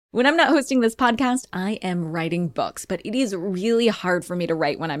When I'm not hosting this podcast, I am writing books, but it is really hard for me to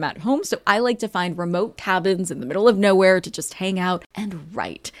write when I'm at home, so I like to find remote cabins in the middle of nowhere to just hang out and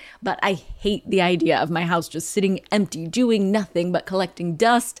write. But I hate the idea of my house just sitting empty, doing nothing but collecting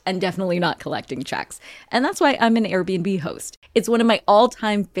dust and definitely not collecting checks. And that's why I'm an Airbnb host. It's one of my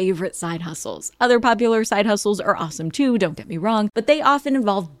all-time favorite side hustles. Other popular side hustles are awesome too, don't get me wrong, but they often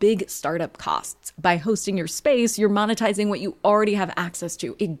involve big startup costs. By hosting your space, you're monetizing what you already have access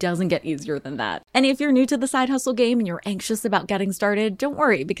to. It doesn't get easier than that. And if you're new to the side hustle game and you're anxious about getting started, don't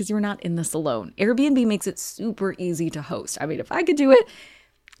worry, because you're not in this alone. Airbnb makes it super easy to host. I mean, if I could do it,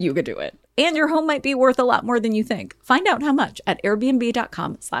 you could do it. And your home might be worth a lot more than you think. Find out how much at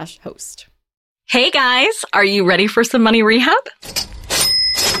airbnb.com/host. Hey guys, are you ready for some money rehab?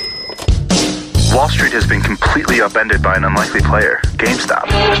 Wall Street has been completely upended by an unlikely player, GameStop.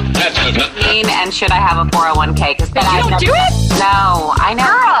 And should I have a 401k? Because then You don't do it? No, I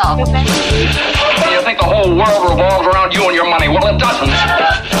know. You think the whole world revolves around you and your money? Well, it doesn't.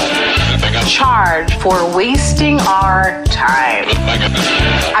 Charge for wasting our time.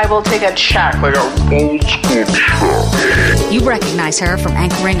 I will take a check. Like a old school check. You recognize her from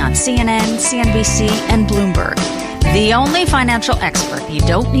anchoring on CNN, CNBC, and Bloomberg. The only financial expert you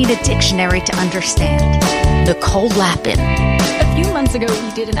don't need a dictionary to understand, Nicole Lapin. A few months ago,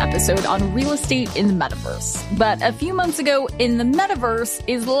 we did an episode on real estate in the metaverse. But a few months ago in the metaverse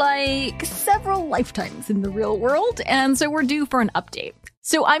is like several lifetimes in the real world, and so we're due for an update.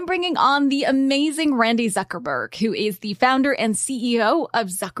 So I'm bringing on the amazing Randi Zuckerberg, who is the founder and CEO of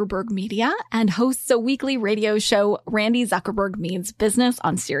Zuckerberg Media and hosts a weekly radio show, Randi Zuckerberg Means Business,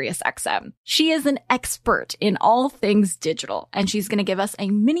 on SiriusXM. She is an expert in all things digital, and she's going to give us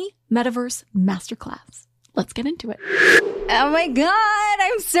a mini metaverse masterclass. Let's get into it. Oh my God,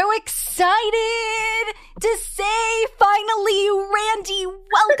 I'm so excited to say finally, Randi,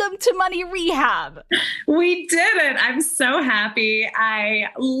 welcome to Money Rehab. We did it. I'm so happy. I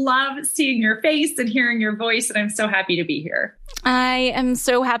love seeing your face and hearing your voice, and I'm so happy to be here. I am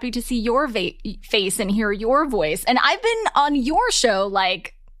so happy to see your face and hear your voice. And I've been on your show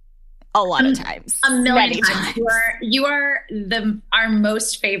like a lot of times. A million times. You are our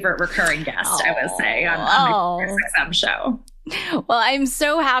most favorite recurring guest, I would say, on the XM show. Well, I'm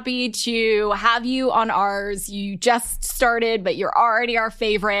so happy to have you on ours. You just started, but you're already our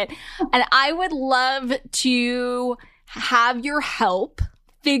favorite. And I would love to have your help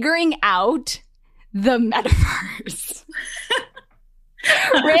figuring out the metaverse.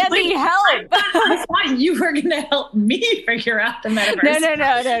 Randi, help. I thought you were going to help me figure out the metaverse.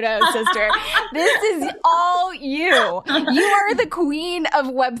 No, sister. This is all you. You are the queen of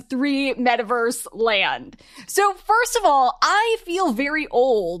Web3 metaverse land. So first of all, I feel very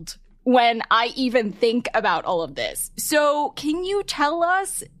old when I even think about all of this. So can you tell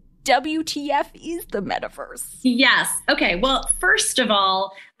us WTF is the metaverse? Yes. Okay. Well, first of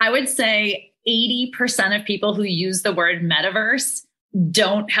all, I would say 80% of people who use the word metaverse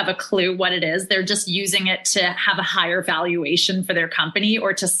don't have a clue what it is. They're just using it to have a higher valuation for their company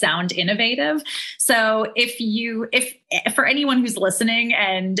or to sound innovative. So if for anyone who's listening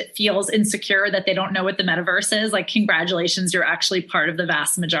and feels insecure that they don't know what the metaverse is, like, congratulations, you're actually part of the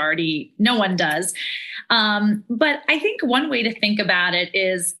vast majority. No one does. But I think one way to think about it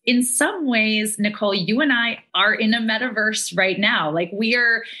is, in some ways, Nicole, you and I are in a metaverse right now. Like,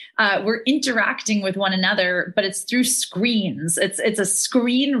 we're interacting with one another, but it's through screens. It's a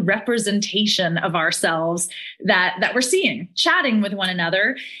screen representation of ourselves that we're seeing, chatting with one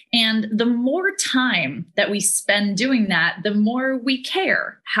another. And the more time that we spend doing that, the more we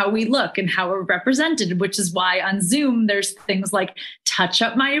care how we look and how we're represented, which is why on Zoom, there's things like touch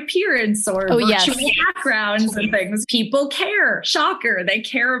up my appearance or virtual backgrounds and things. People care. Shocker. They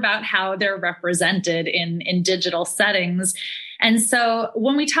care about how they're represented in digital settings. And so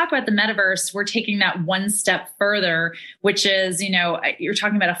when we talk about the metaverse, we're taking that one step further, which is, you're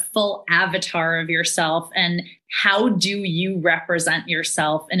talking about a full avatar of yourself and how do you represent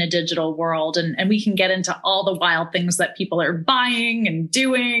yourself in a digital world? And we can get into all the wild things that people are buying and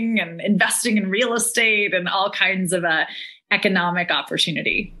doing and investing in real estate and all kinds of economic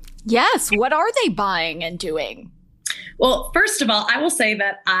opportunity. Yes. What are they buying and doing? Well, first of all, I will say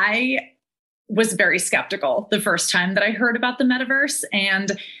that I was very skeptical the first time that I heard about the metaverse.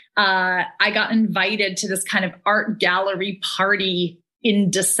 And I got invited to this kind of art gallery party in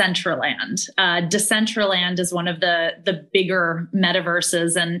Decentraland. Decentraland is one of the bigger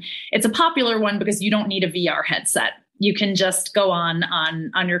metaverses, and it's a popular one because you don't need a VR headset. You can just go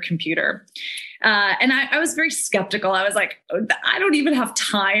on your computer. And I was very skeptical. I was like, I don't even have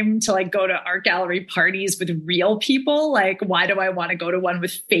time to like go to art gallery parties with real people. Like, why do I want to go to one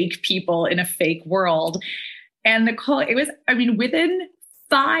with fake people in a fake world? And Nicole, within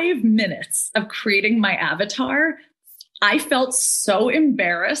 5 minutes of creating my avatar, I felt so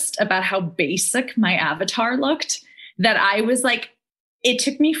embarrassed about how basic my avatar looked that I was like, it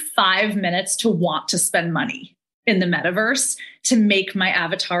took me 5 minutes to want to spend money in the metaverse to make my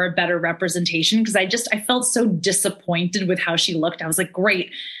avatar a better representation. Because I felt so disappointed with how she looked. I was like,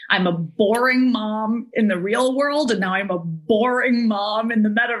 great, I'm a boring mom in the real world, and now I'm a boring mom in the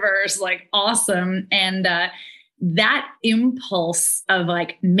metaverse. Like, awesome. And that impulse of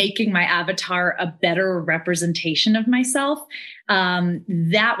like making my avatar a better representation of myself,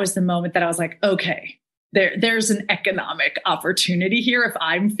 that was the moment that I was like, okay, there's an economic opportunity here. If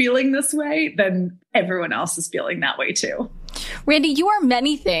I'm feeling this way, then everyone else is feeling that way too. Randy, you are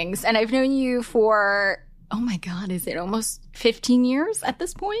many things, and I've known you for, oh my God, is it almost 15 years at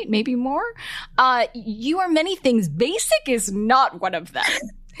this point? Maybe more? You are many things. Basic is not one of them.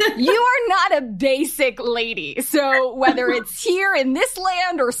 You are not a basic lady. So whether it's here in this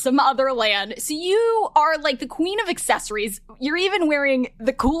land or some other land, so you are like the queen of accessories. You're even wearing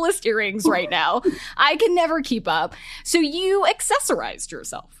the coolest earrings right now. I can never keep up. So you accessorized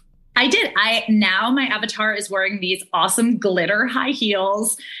yourself. I did. Now my avatar is wearing these awesome glitter high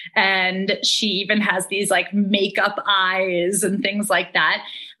heels, and she even has these like makeup eyes and things like that.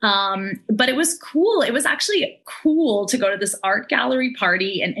 But it was cool. It was actually cool to go to this art gallery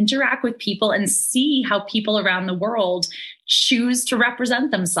party and interact with people and see how people around the world choose to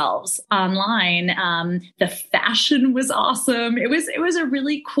represent themselves online. The fashion was awesome. It was a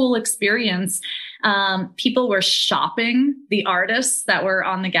really cool experience. People were shopping the artists that were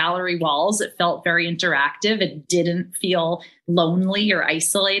on the gallery walls. It felt very interactive. It didn't feel lonely or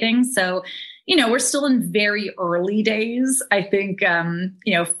isolating. So, we're still in very early days. I think,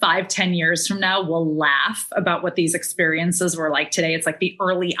 5-10 years from now, we'll laugh about what these experiences were like today. It's like the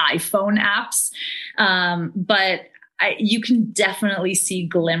early iPhone apps. But you can definitely see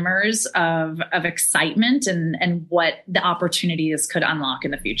glimmers of excitement and what the opportunities could unlock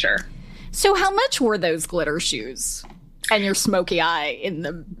in the future. So how much were those glitter shoes and your smoky eye in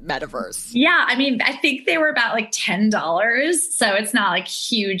the metaverse? Yeah, I think they were about like $10. So it's not like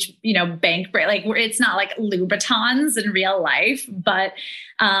huge, bank break. Like it's not like Louboutins in real life, but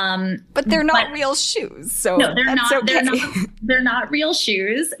they're not real shoes. So no, they're not. Okay. They're not real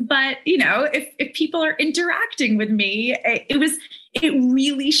shoes. But if people are interacting with me, it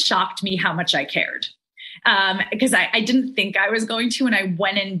really shocked me how much I cared. Because I didn't think I was going to, and I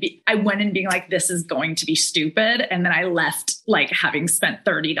went in being like, this is going to be stupid. And then I left like having spent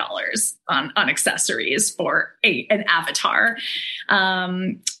 $30 on accessories for an avatar.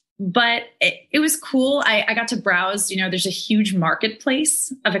 But it was cool. I got to browse, there's a huge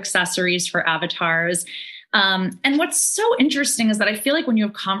marketplace of accessories for avatars. And what's so interesting is that I feel like when you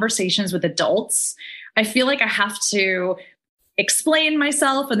have conversations with adults, I feel like I have to explain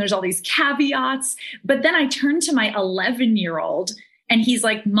myself and there's all these caveats. But then I turn to my 11-year-old and he's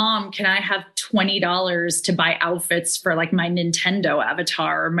like, Mom, can I have $20 to buy outfits for like my Nintendo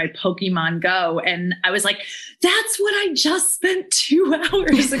avatar or my Pokemon Go? And I was like, that's what I just spent 2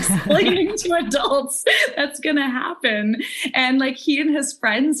 hours explaining to adults that's going to happen. And like he and his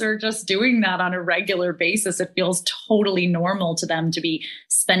friends are just doing that on a regular basis. It feels totally normal to them to be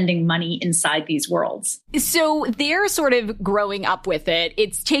spending money inside these worlds. So they're sort of growing up with it.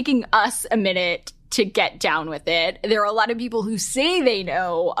 It's taking us a minute to get down with it. There are a lot of people who say they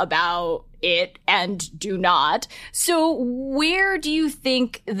know about it and do not. So where do you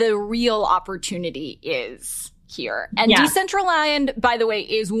think the real opportunity is here? And Decentraland, by the way,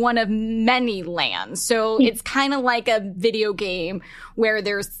 is one of many lands. So it's kind of like a video game where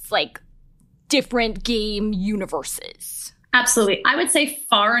there's like different game universes. Absolutely. I would say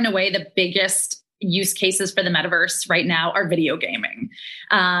far and away the biggest use cases for the metaverse right now are video gaming.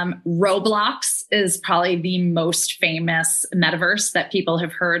 Roblox is probably the most famous metaverse that people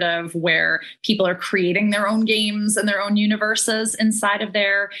have heard of, where people are creating their own games and their own universes inside of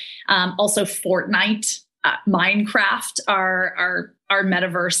there. Also Fortnite, Minecraft are are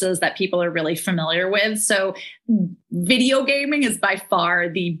metaverses that people are really familiar with. So video gaming is by far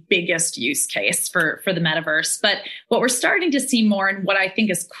the biggest use case for the metaverse. But what we're starting to see more, and what I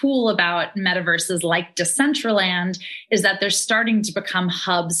think is cool about metaverses like Decentraland, is that they're starting to become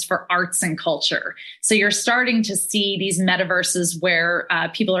hubs for arts and culture. So you're starting to see these metaverses where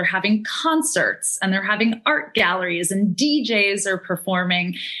people are having concerts and they're having art galleries and DJs are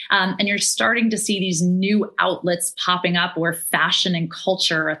performing. And you're starting to see these new outlets popping up where fashion and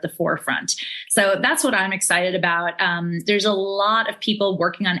culture are at the forefront. So that's what I'm excited about. There's a lot of people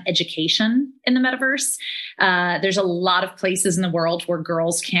working on education in the metaverse. There's a lot of places in the world where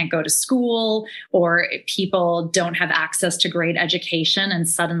girls can't go to school or people don't have access to great education, and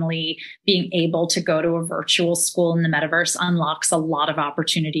suddenly being able to go to a virtual school in the metaverse unlocks a lot of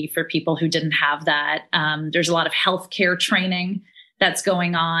opportunity for people who didn't have that. There's a lot of healthcare training that's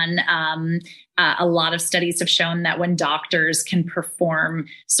going on. A lot of studies have shown that when doctors can perform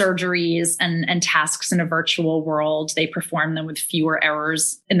surgeries and tasks in a virtual world, they perform them with fewer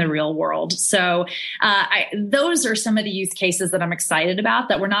errors in the real world. So those are some of the use cases that I'm excited about,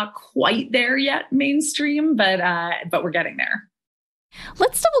 that we're not quite there yet mainstream, but we're getting there.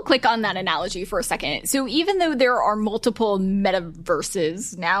 Let's double click on that analogy for a second. So even though there are multiple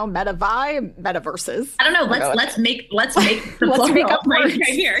metaverses now, metaverses. I don't know. Let's make the let's make up right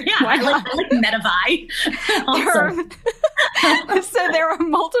here. Yeah, I like metavi. So there are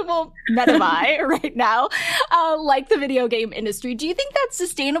multiple metavi right now, like the video game industry. Do you think that's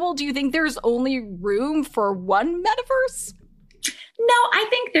sustainable? Do you think there's only room for one metaverse? No, I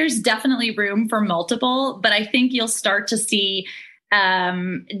think there's definitely room for multiple, but I think you'll start to see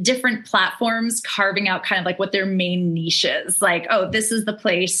different platforms carving out kind of like what their main niche is. Like, oh, this is the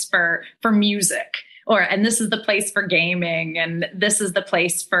place for music, and this is the place for gaming, and this is the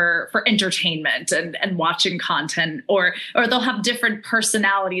place for entertainment and watching content, or they'll have different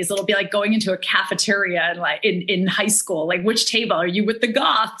personalities. It'll be like going into a cafeteria and like in high school, like which table are you with, the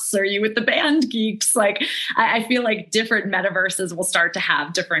goths? Are you with the band geeks? Like I feel like different metaverses will start to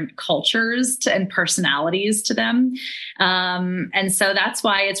have different cultures and personalities to them. And so that's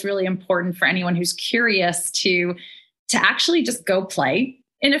why it's really important for anyone who's curious to actually just go play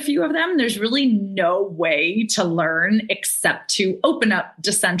in a few of them. There's really no way to learn except to open up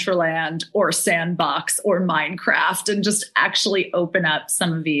Decentraland or Sandbox or Minecraft and just actually open up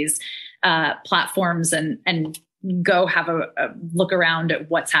some of these platforms and go have a look around at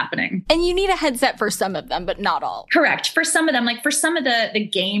what's happening. And you need a headset for some of them, but not all. Correct. For some of them, like for some of the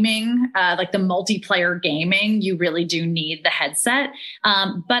gaming, like the multiplayer gaming, you really do need the headset.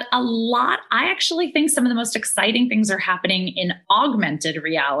 But I actually think some of the most exciting things are happening in augmented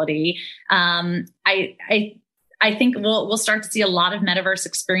reality. I think we'll start to see a lot of metaverse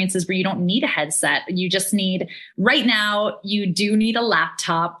experiences where you don't need a headset. You just need, right now, you do need a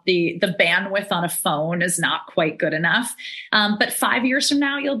laptop. The bandwidth on a phone is not quite good enough. But 5 years from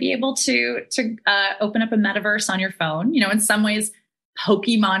now, you'll be able to open up a metaverse on your phone. You know, in some ways,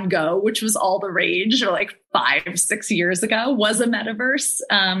 Pokemon Go, which was all the rage, or like 5-6 years ago, was a metaverse.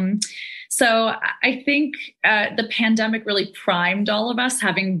 So I think the pandemic really primed all of us,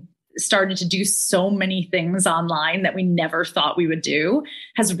 having started to do so many things online that we never thought we would do,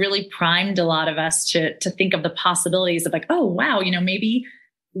 has really primed a lot of us to think of the possibilities of like, oh, wow, you know, maybe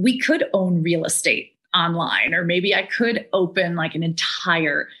we could own real estate online, or maybe I could open like an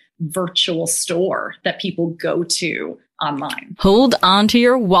entire virtual store that people go to online. Hold on to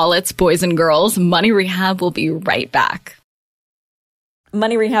your wallets, boys and girls. Money Rehab will be right back.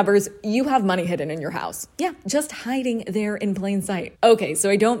 Money Rehabbers, you have money hidden in your house. Yeah, just hiding there in plain sight. Okay, so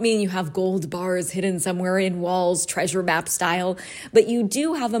I don't mean you have gold bars hidden somewhere in walls, treasure map style, but you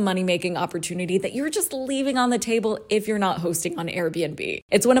do have a money-making opportunity that you're just leaving on the table if you're not hosting on Airbnb.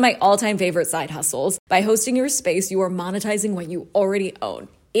 It's one of my all-time favorite side hustles. By hosting your space, you are monetizing what you already own.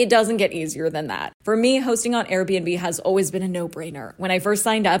 It doesn't get easier than that. For me, hosting on Airbnb has always been a no-brainer. When I first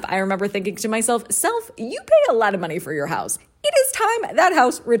signed up, I remember thinking to myself, Self, you pay a lot of money for your house. It is time that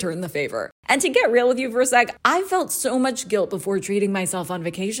house returned the favor. And to get real with you for a sec, I felt so much guilt before treating myself on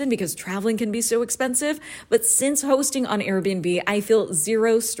vacation because traveling can be so expensive. But since hosting on Airbnb, I feel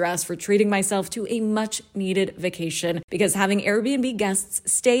zero stress for treating myself to a much needed vacation, because having Airbnb guests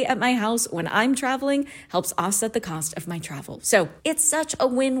stay at my house when I'm traveling helps offset the cost of my travel. So it's such a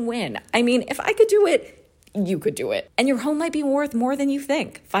win-win. I mean, if I could do it, you could do it. And your home might be worth more than you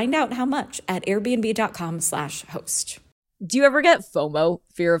think. Find out how much at airbnb.com/host. Do you ever get FOMO,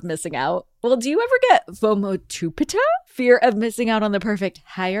 fear of missing out? Well, do you ever get FOMO-tupita, fear of missing out on the perfect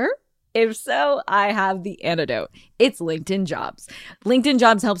hire? If so, I have the antidote. It's LinkedIn Jobs. LinkedIn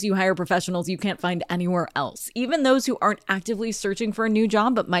Jobs helps you hire professionals you can't find anywhere else, even those who aren't actively searching for a new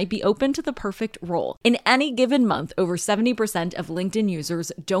job but might be open to the perfect role. In any given month, over 70% of LinkedIn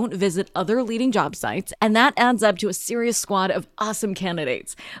users don't visit other leading job sites, and that adds up to a serious squad of awesome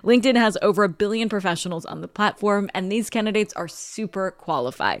candidates. LinkedIn has over 1 billion professionals on the platform, and these candidates are super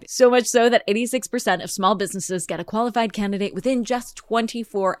qualified. So much so that 86% of small businesses get a qualified candidate within just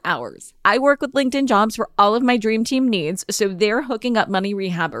 24 hours. I work with LinkedIn Jobs for all of my dream team needs, so they're hooking up money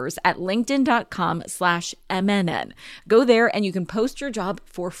rehabbers at linkedin.com/MNN. Go there and you can post your job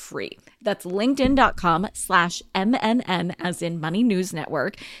for free. That's linkedin.com/MNN, as in Money News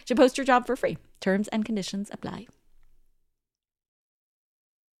Network, to post your job for free. Terms and conditions apply.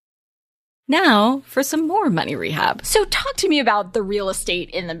 Now for some more money rehab. So talk to me about the real estate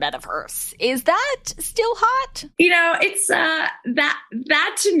in the metaverse. Is that still hot? It's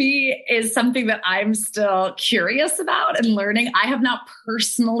that to me is something that I'm still curious about and learning. I have not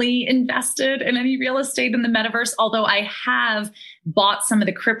personally invested in any real estate in the metaverse, although I have bought some of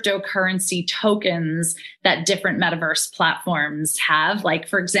the cryptocurrency tokens that different metaverse platforms have. Like,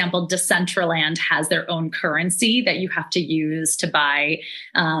 for example, Decentraland has their own currency that you have to use to buy.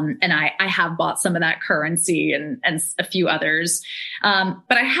 And I have bought some of that currency and a few others.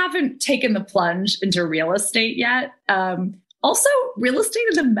 But I haven't taken the plunge into real estate yet. Also, real estate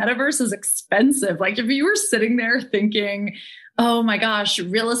in the metaverse is expensive. Like, if you were sitting there thinking, oh my gosh,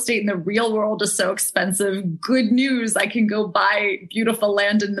 real estate in the real world is so expensive. Good news, I can go buy beautiful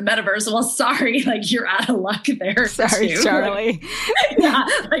land in the metaverse. Well, sorry, like, you're out of luck there. Sorry, too. Charlie. Yeah,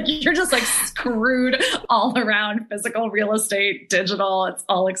 like, you're just like screwed all around. Physical real estate, digital, it's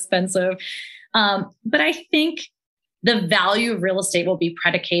all expensive. But I think the value of real estate will be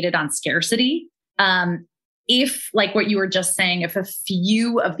predicated on scarcity. If, like what you were just saying, if a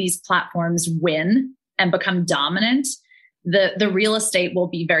few of these platforms win and become dominant, the real estate will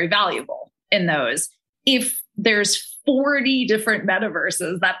be very valuable in those. If there's 40 different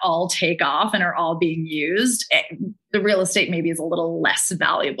metaverses that all take off and are all being used, the real estate maybe is a little less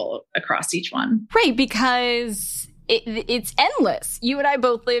valuable across each one. Right, because it's endless. You and I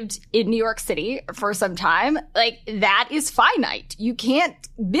both lived in New York City for some time. Like, that is finite. You can't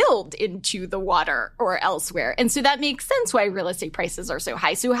build into the water or elsewhere. And so that makes sense why real estate prices are so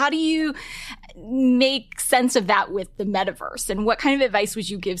high. So how do you make sense of that with the metaverse? And what kind of advice would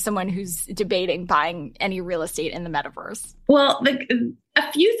you give someone who's debating buying any real estate in the metaverse? Well,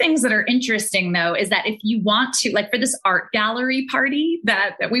 a few things that are interesting, though, is that if you want to, like, for this art gallery party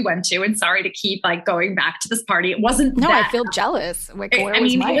that we went to, and sorry to keep like going back to this party, it wasn't. No, that, I feel jealous. Like, it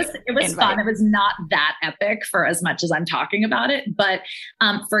was fun. It was not that epic for as much as I'm talking about it. But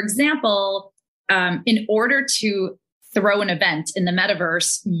for example, in order to throw an event in the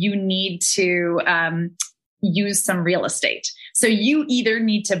metaverse, you need to use some real estate. So you either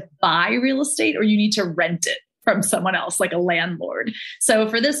need to buy real estate or you need to rent it from someone else, like a landlord. So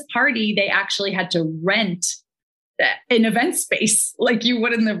for this party, they actually had to rent an event space like you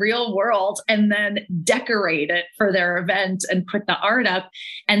would in the real world, and then decorate it for their event and put the art up.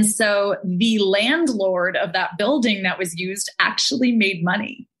 And so the landlord of that building that was used actually made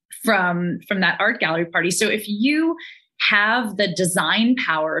money from that art gallery party. So if you have the design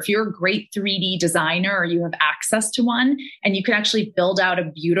power, if you're a great 3D designer or you have access to one, and you can actually build out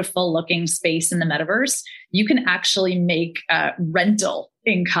a beautiful looking space in the metaverse, you can actually make rental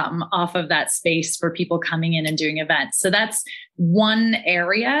income off of that space for people coming in and doing events. So that's one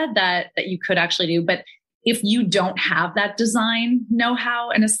area that you could actually do. But if you don't have that design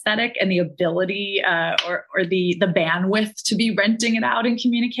know-how and aesthetic and the ability or the bandwidth to be renting it out and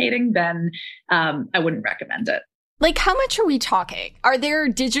communicating, then I wouldn't recommend it. Like, how much are we talking? Are there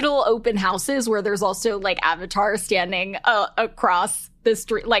digital open houses where there's also like avatars standing across the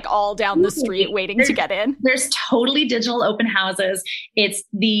street, like all down the street waiting to get in? There's totally digital open houses. It's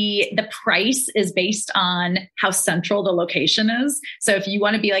the price is based on how central the location is. So if you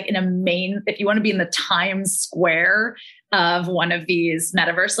want to be like if you want to be in the Times Square of one of these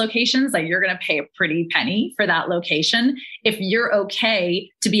metaverse locations, like, you're going to pay a pretty penny for that location. If you're okay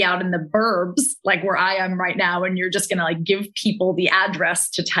to be out in the burbs, like where I am right now, and you're just going to like give people the address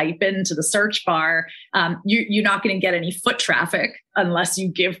to type into the search bar, you're not going to get any foot traffic unless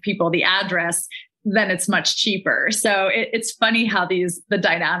you give people the address. Then it's much cheaper. So it's funny how the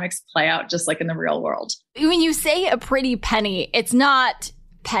dynamics play out just like in the real world. When you say a pretty penny, it's not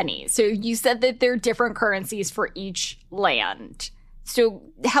pennies. So you said that there are different currencies for each land. So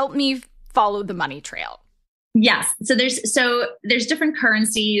help me follow the money trail. Yes. So there's different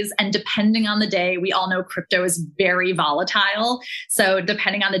currencies, and depending on the day, we all know crypto is very volatile. So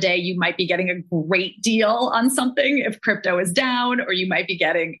depending on the day, you might be getting a great deal on something if crypto is down, or you might be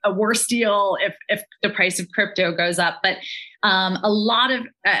getting a worse deal if the price of crypto goes up. But a lot of,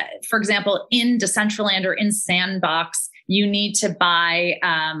 for example, in Decentraland or in Sandbox, you need to buy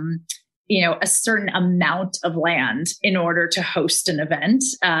a certain amount of land in order to host an event.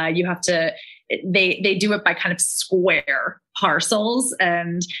 You have to. They do it by kind of square parcels,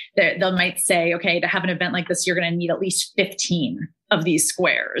 and they might say, okay, to have an event like this, you're going to need at least 15 of these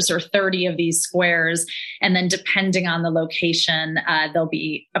squares or 30 of these squares. And then depending on the location, there'll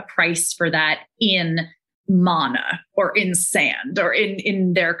be a price for that in mana or in sand or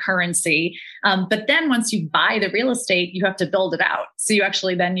in their currency. But then once you buy the real estate, you have to build it out. So you have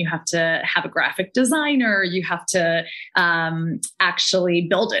to have a graphic designer. You have to actually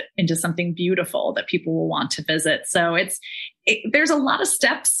build it into something beautiful that people will want to visit. So there's a lot of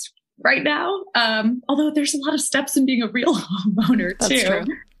steps right now. Although there's a lot of steps in being a real homeowner too. That's true.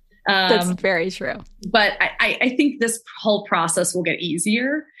 That's very true. But I think this whole process will get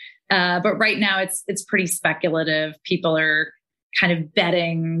easier. But right now it's pretty speculative. People are kind of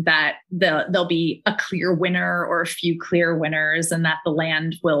betting that there'll be a clear winner or a few clear winners, and that the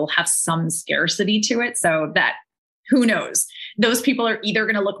land will have some scarcity to it. So that, who knows? Those people are either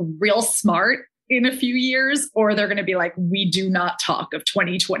going to look real smart in a few years, or they're going to be like, we do not talk of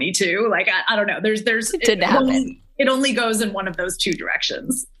 2022. Like, I don't know. It didn't happen. It only goes in one of those two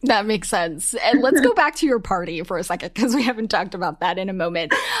directions. That makes sense. And let's go back to your party for a second, because we haven't talked about that in a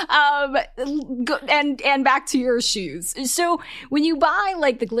moment. And back to your shoes. So when you buy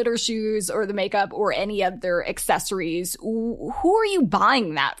like the glitter shoes or the makeup or any other accessories, who are you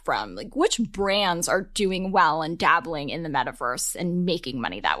buying that from? Like, which brands are doing well and dabbling in the metaverse and making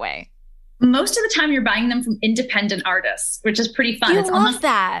money that way? Most of the time you're buying them from independent artists, which is pretty fun. You love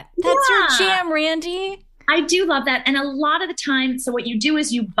that. That's your jam, Randy. I do love that. And a lot of the time, so what you do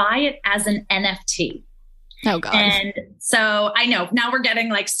is you buy it as an NFT. Oh, God. And so I know now we're getting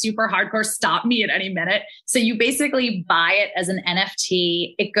like super hardcore. Stop me at any minute. So you basically buy it as an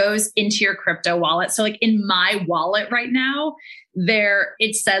NFT. It goes into your crypto wallet. So like in my wallet right now,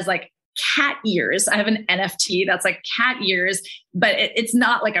 it says like cat ears. I have an NFT that's like cat ears, but it's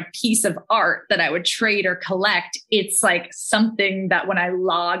not like a piece of art that I would trade or collect. It's like something that when I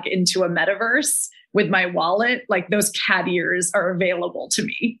log into a metaverse with my wallet, like those cat ears are available to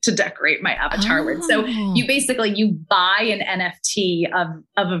me to decorate my avatar with. So you buy an NFT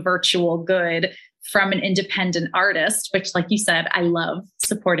of a virtual good from an independent artist, which, like you said, I love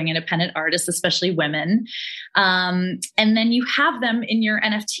supporting independent artists, especially women. And then you have them in your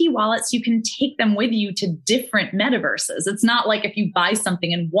NFT wallet, so you can take them with you to different metaverses. It's not like if you buy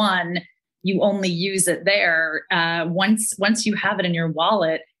something in one, you only use it there. Once you have it in your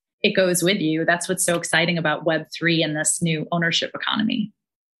wallet, it goes with you. That's what's so exciting about Web3 and this new ownership economy.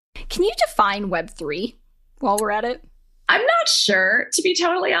 Can you define Web3 while we're at it? I'm not sure, to be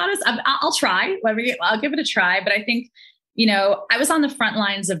totally honest. I'll try. I'll give it a try. But I think, I was on the front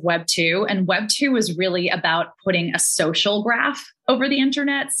lines of Web 2, and Web 2 was really about putting a social graph over the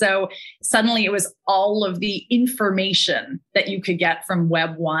internet. So suddenly it was all of the information that you could get from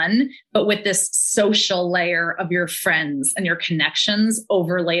Web 1, but with this social layer of your friends and your connections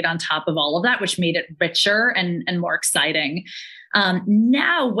overlaid on top of all of that, which made it richer and more exciting.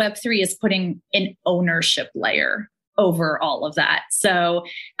 Now Web 3 is putting an ownership layer over all of that. So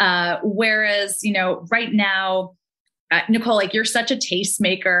whereas, right now, Nicole, like you're such a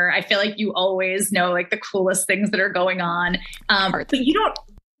tastemaker. I feel like you always know like the coolest things that are going on. But you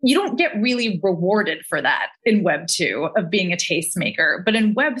don't get really rewarded for that in Web 2 of being a tastemaker. But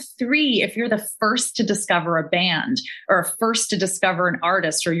in Web 3, if you're the first to discover a band or first to discover an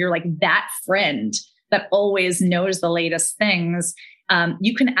artist, or you're like that friend that always knows the latest things,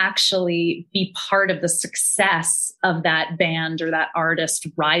 you can actually be part of the success of that band or that artist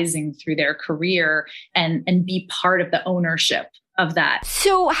rising through their career and be part of the ownership of that.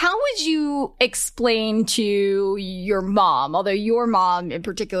 So how would you explain to your mom, although your mom in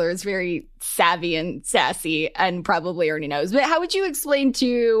particular is very savvy and sassy and probably already knows, but how would you explain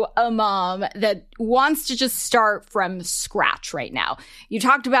to a mom that wants to just start from scratch right now? You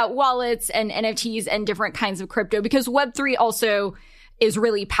talked about wallets and NFTs and different kinds of crypto, because Web3 also is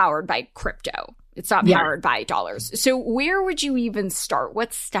really powered by crypto. It's not powered by dollars. So where would you even start?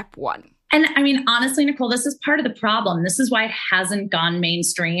 What's step one? And I mean, honestly, Nicole, this is part of the problem. This is why it hasn't gone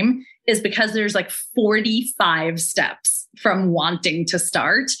mainstream, is because there's like 45 steps from wanting to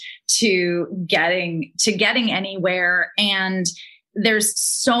start to getting anywhere. And there's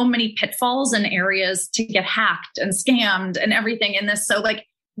so many pitfalls and areas to get hacked and scammed and everything in this. So like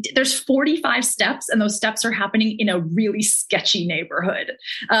there's 45 steps, and those steps are happening in a really sketchy neighborhood.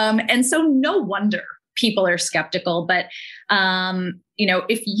 And so no wonder people are skeptical. But,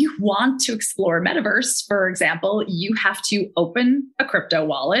 if you want to explore metaverse, for example, you have to open a crypto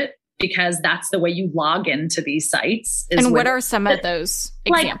wallet, because that's the way you log into these sites. And what are some of those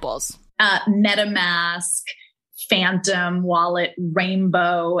examples? MetaMask, Phantom Wallet,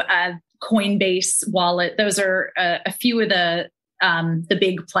 Rainbow, Coinbase Wallet. Those are a few of the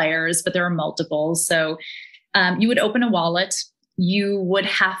big players, but there are multiple. So you would open a wallet. You would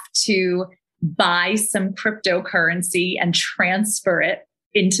have to buy some cryptocurrency and transfer it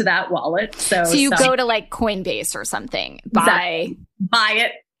into that wallet. So you go to like Coinbase or something, buy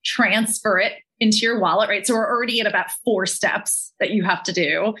it, transfer it into your wallet, right? So we're already at about 4 steps that you have to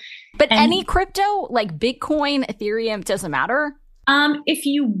do. But any crypto, like Bitcoin, Ethereum, doesn't matter? If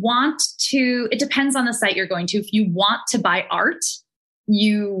you want to, it depends on the site you're going to. If you want to buy art,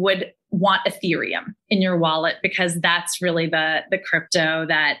 you would want Ethereum in your wallet, because that's really the crypto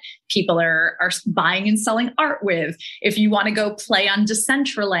that people are buying and selling art with. If you want to go play on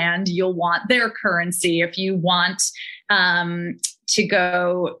Decentraland, you'll want their currency. If you want to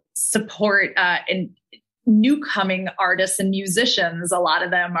go support newcoming artists and musicians, a lot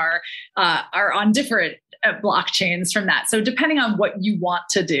of them are on different blockchains from that. So depending on what you want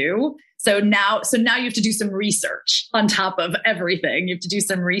to do. So now you have to do some research on top of everything. You have to do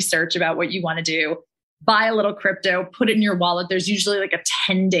some research about what you want to do. Buy a little crypto, put it in your wallet. There's usually like a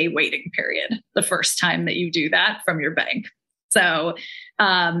 10-day waiting period the first time that you do that from your bank. So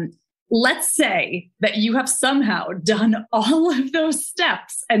let's say that you have somehow done all of those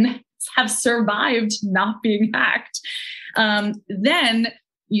steps and have survived not being hacked. Then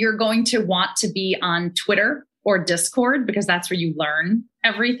you're going to want to be on Twitter or Discord, because that's where you learn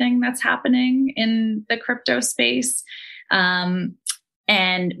everything that's happening in the crypto space. And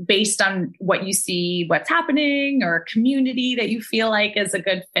based on what you see, what's happening, or a community that you feel like is a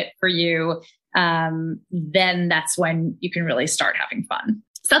good fit for you, then that's when you can really start having fun.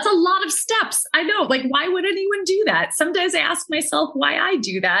 So that's a lot of steps. I know, like, why would anyone do that? Some days I ask myself why I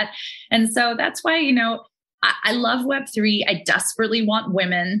do that. And so that's why, I love Web3. I desperately want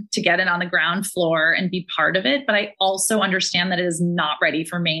women to get in on the ground floor and be part of it. But I also understand that it is not ready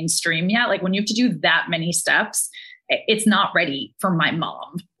for mainstream yet. Like, when you have to do that many steps, it's not ready for my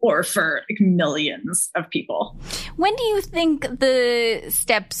mom or for like millions of people. When do you think the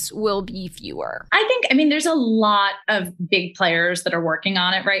steps will be fewer? I mean, there's a lot of big players that are working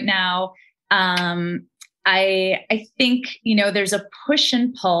on it right now. I think, there's a push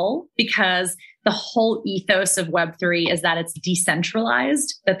and pull, because the whole ethos of Web3 is that it's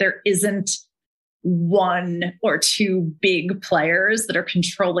decentralized, that there isn't 1 or 2 big players that are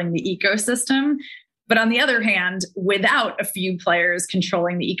controlling the ecosystem. But on the other hand, without a few players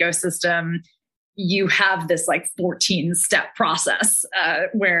controlling the ecosystem, you have this like 14-step process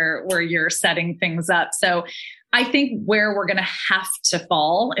where you're setting things up. So I think where we're going to have to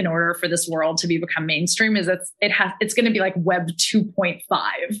fall in order for this world to become mainstream is it's going to be like Web 2.5.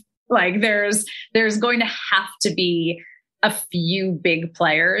 Like there's going to have to be a few big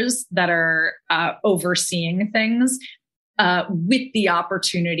players that are overseeing things, with the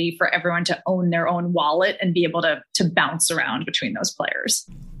opportunity for everyone to own their own wallet and be able to bounce around between those players.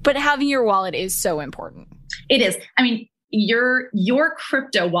 But having your wallet is so important. It is. I mean, your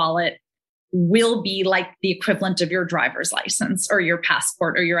crypto wallet will be like the equivalent of your driver's license or your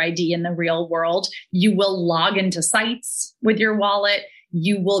passport or your ID in the real world. You will log into sites with your wallet.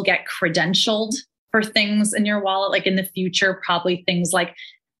 You will get credentialed for things in your wallet. Like in the future, probably things like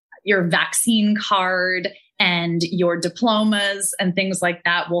your vaccine card and your diplomas and things like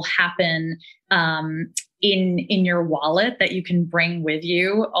that will happen in your wallet that you can bring with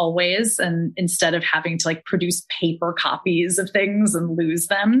you always. And instead of having to like produce paper copies of things and lose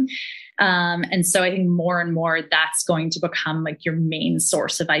them. And so I think more and more that's going to become like your main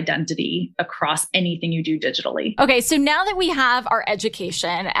source of identity across anything you do digitally. Okay, so now that we have our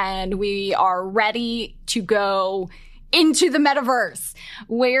education and we are ready to go into the metaverse,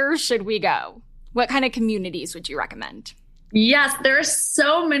 where should we go? What kind of communities would you recommend? Yes, there are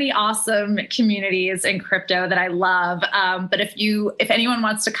so many awesome communities in crypto that I love. But if anyone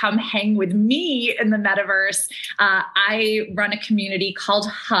wants to come hang with me in the metaverse, I run a community called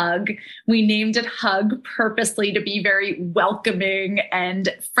Hug. We named it Hug purposely to be very welcoming and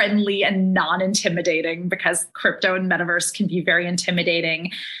friendly and non-intimidating, because crypto and metaverse can be very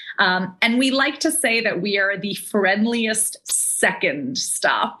intimidating. And we like to say that we are the friendliest second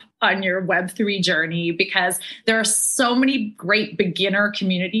stop on your Web3 journey, because there are so many great beginner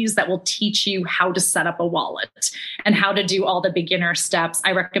communities that will teach you how to set up a wallet and how to do all the beginner steps.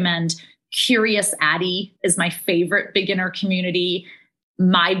 I recommend Curious Addy is my favorite beginner community.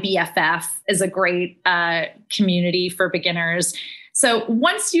 My BFF is a great community for beginners. So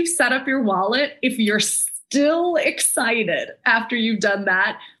once you've set up your wallet, if you're still excited after you've done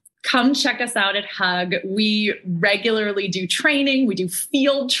that, come check us out at Hug. We regularly do training. We do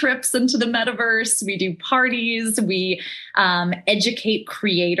field trips into the metaverse. We do parties. We educate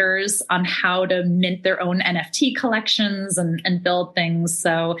creators on how to mint their own NFT collections and build things.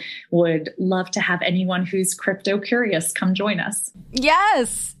 So would love to have anyone who's crypto curious come join us.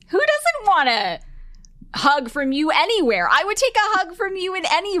 Yes. Who doesn't want to hug from you anywhere? I would take a hug from you in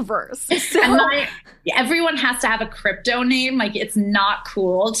any verse. So. Everyone has to have a crypto name. Like, it's not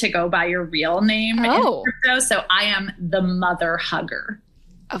cool to go by your real name in crypto. So I am the Mother Hugger.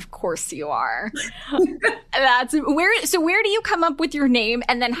 Of course you are. That's where. So where do you come up with your name?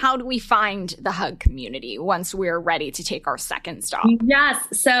 And then how do we find the Hug community once we're ready to take our second stop?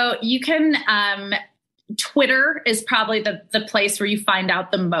 Yes. So you can, Twitter is probably the place where you find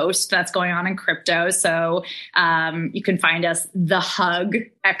out the most that's going on in crypto. So you can find us, The Hug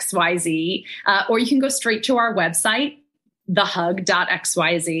XYZ, or you can go straight to our website,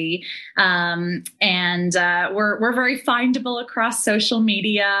 thehug.xyz. And we're very findable across social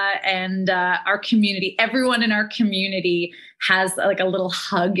media, and our community, everyone in our community has like a little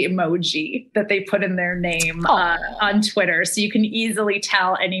hug emoji that they put in their name on Twitter. So you can easily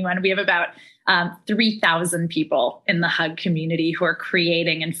tell anyone. We have about 3,000 people in the Hug community who are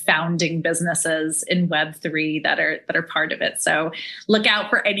creating and founding businesses in Web3 that are part of it. So look out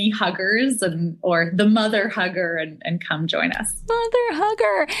for any huggers or the Mother Hugger and come join us. Mother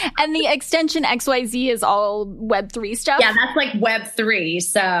Hugger. And the extension XYZ is all Web3 stuff? Yeah, that's like Web3.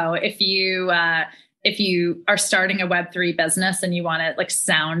 So if you are starting a Web3 business and you want to like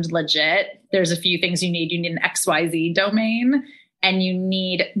sound legit, there's a few things you need. You need an XYZ domain. And you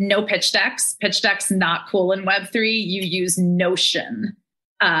need no pitch decks. Pitch decks not cool in Web3. You use Notion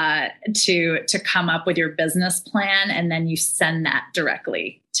to come up with your business plan, and then you send that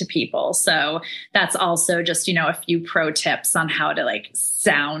directly to people. So that's also just, a few pro tips on how to like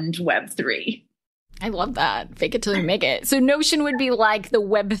sound Web3. I love that. Fake it till you make it. So Notion would be like the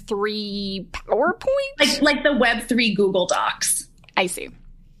Web3 PowerPoint? Like the Web3 Google Docs. I see.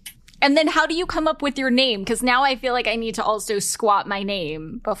 And then how do you come up with your name? Because now I feel like I need to also squat my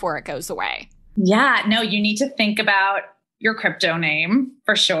name before it goes away. Yeah, no, you need to think about your crypto name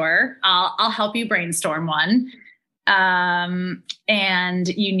for sure. I'll help you brainstorm one. And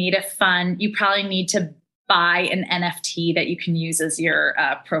you probably need to buy an NFT that you can use as your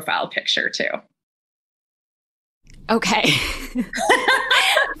profile picture too. Okay.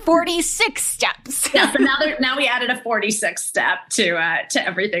 46 steps. Yeah, so now we added a 46th step to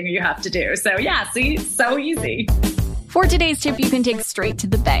everything you have to do. So yeah, see, so easy. For today's tip, you can take straight to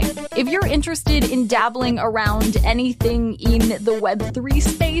the bank. If you're interested in dabbling around anything in the Web3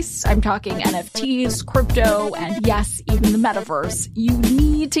 space, I'm talking NFTs, crypto, and yes, even the metaverse, you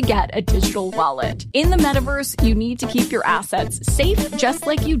need to get a digital wallet. In the metaverse, you need to keep your assets safe, just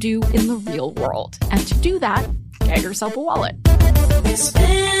like you do in the real world. And to do that, get yourself a wallet.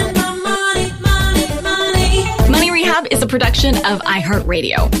 Spend my money, money, money. Money Rehab is a production of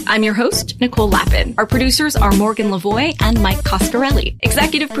iHeartRadio. I'm your host, Nicole Lappin. Our producers are Morgan Lavoie and Mike Coscarelli.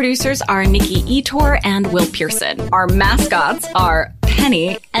 Executive producers are Nikki Etor and Will Pearson. Our mascots are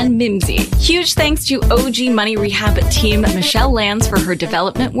Penny and Mimsy. Huge thanks to OG Money Rehab team Michelle Lands for her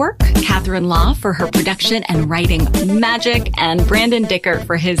development work, Catherine Law for her production and writing magic, and Brandon Dickert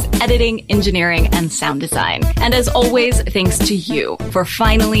for his editing, engineering, and sound design. And as always, thanks to you for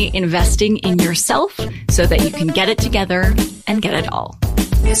finally investing in yourself so that you can get it together and get it all.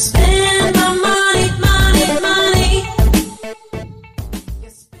 Spend my money.